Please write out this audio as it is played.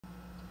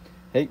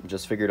Hey,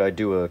 just figured I'd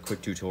do a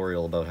quick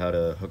tutorial about how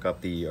to hook up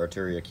the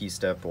Arturia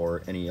Keystep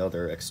or any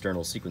other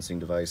external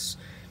sequencing device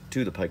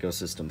to the Pico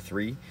System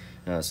 3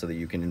 so that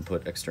you can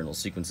input external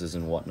sequences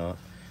and whatnot.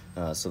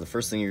 So the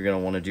first thing you're going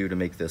to want to do to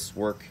make this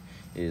work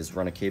is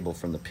run a cable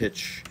from the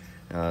pitch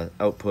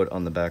output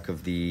on the back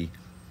of the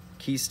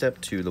Keystep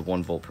to the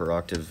 1 volt per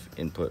octave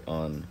input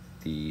on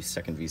the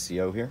second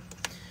VCO here.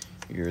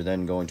 You're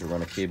then going to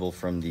run a cable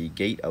from the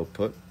gate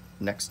output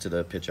next to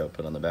the pitch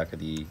output on the back of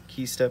the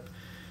Keystep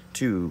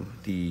to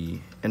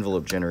the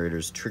envelope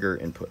generator's trigger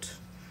input.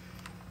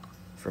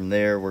 From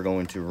there, we're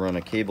going to run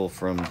a cable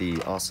from the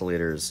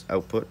oscillator's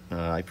output.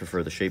 I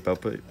prefer the shape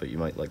output, but you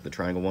might like the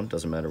triangle one,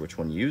 doesn't matter which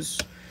one you use,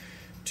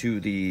 to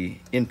the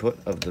input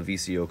of the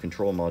VCO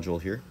control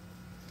module here.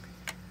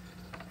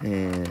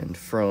 And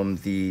from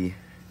the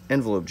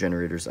envelope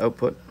generator's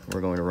output,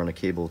 we're going to run a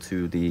cable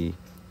to the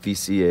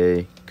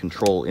VCA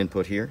control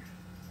input here.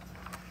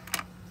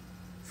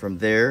 From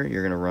there,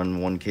 you're going to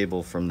run one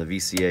cable from the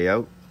VCA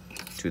out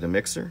to the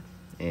mixer,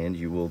 and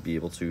you will be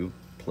able to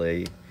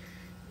play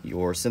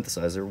your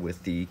synthesizer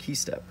with the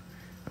Keystep.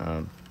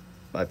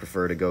 I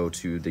prefer to go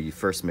to the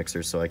first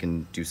mixer so I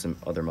can do some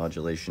other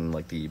modulation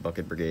like the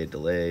bucket brigade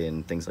delay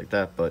and things like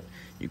that, but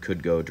you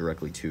could go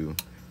directly to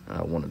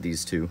one of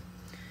these two.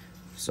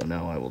 So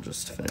now I will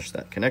just finish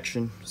that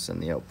connection,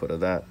 send the output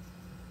of that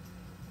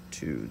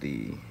to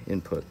the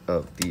input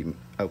of the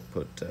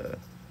output, the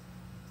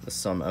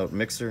sum out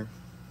mixer,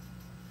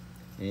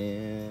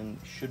 and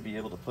should be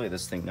able to play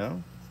this thing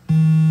now.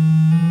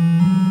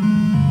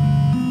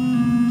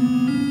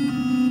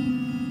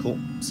 Cool,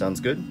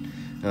 sounds good.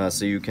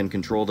 So you can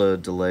control the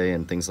delay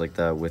and things like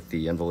that with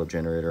the envelope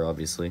generator,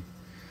 obviously.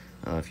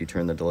 If you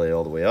turn the delay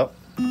all the way up,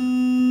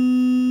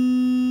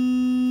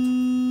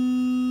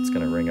 it's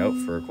going to ring out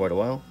for quite a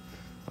while.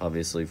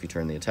 Obviously, if you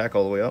turn the attack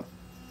all the way up,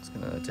 it's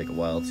going to take a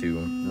while to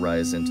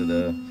rise into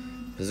the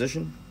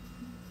position.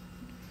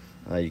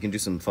 You can do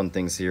some fun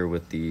things here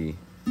with the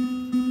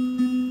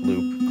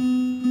loop.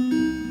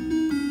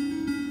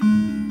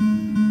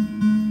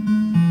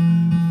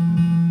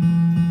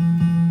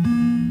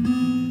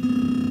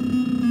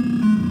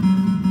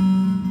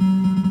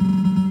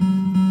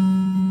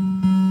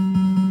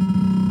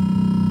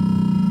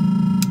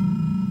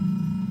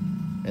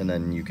 And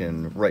then you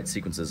can write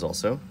sequences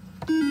also.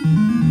 And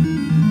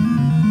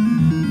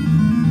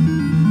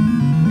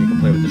you can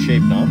play with the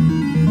shape knob.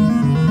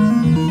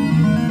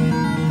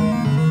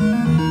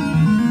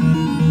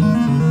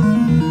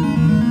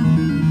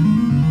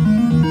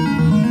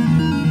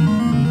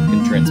 You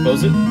can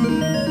transpose it.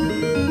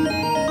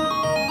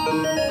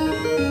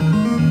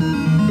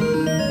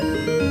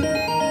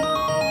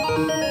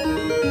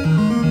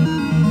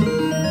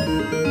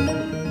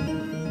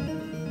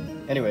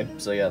 Anyway,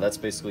 so yeah, that's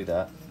basically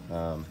that.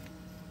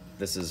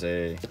 This is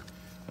a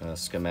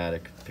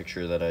schematic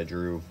picture that I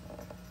drew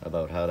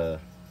about how to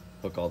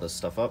hook all this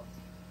stuff up.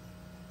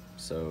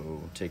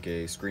 So take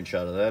a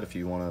screenshot of that if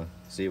you want to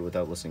see it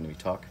without listening to me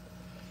talk.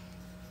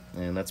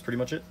 And that's pretty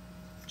much it.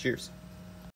 Cheers.